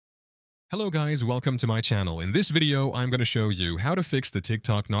Hello guys, welcome to my channel. In this video, I'm going to show you how to fix the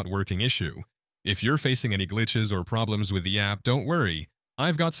TikTok not working issue. If you're facing any glitches or problems with the app, don't worry.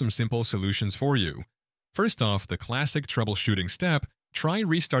 I've got some simple solutions for you. First off, the classic troubleshooting step, try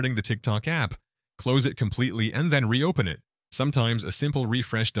restarting the TikTok app. Close it completely and then reopen it. Sometimes a simple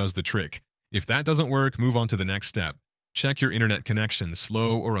refresh does the trick. If that doesn't work, move on to the next step. Check your internet connection.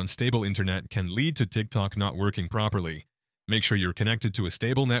 Slow or unstable internet can lead to TikTok not working properly. Make sure you're connected to a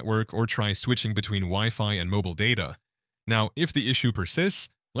stable network or try switching between Wi-Fi and mobile data. Now, if the issue persists,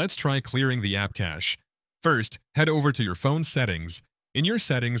 let's try clearing the app cache. First, head over to your phone's settings. In your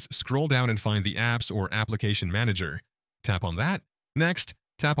settings, scroll down and find the Apps or Application Manager. Tap on that. Next,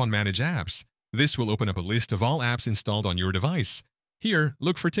 tap on Manage Apps. This will open up a list of all apps installed on your device. Here,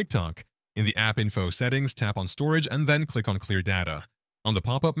 look for TikTok. In the App Info settings, tap on Storage and then click on Clear Data. On the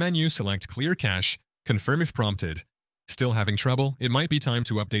pop-up menu, select Clear Cache. Confirm if prompted. Still having trouble? It might be time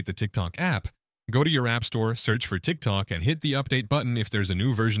to update the TikTok app. Go to your app store, search for TikTok, and hit the update button if there's a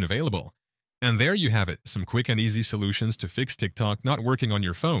new version available. And there you have it, some quick and easy solutions to fix TikTok not working on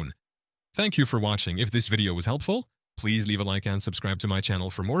your phone. Thank you for watching. If this video was helpful, please leave a like and subscribe to my channel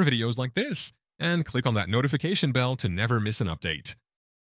for more videos like this, and click on that notification bell to never miss an update.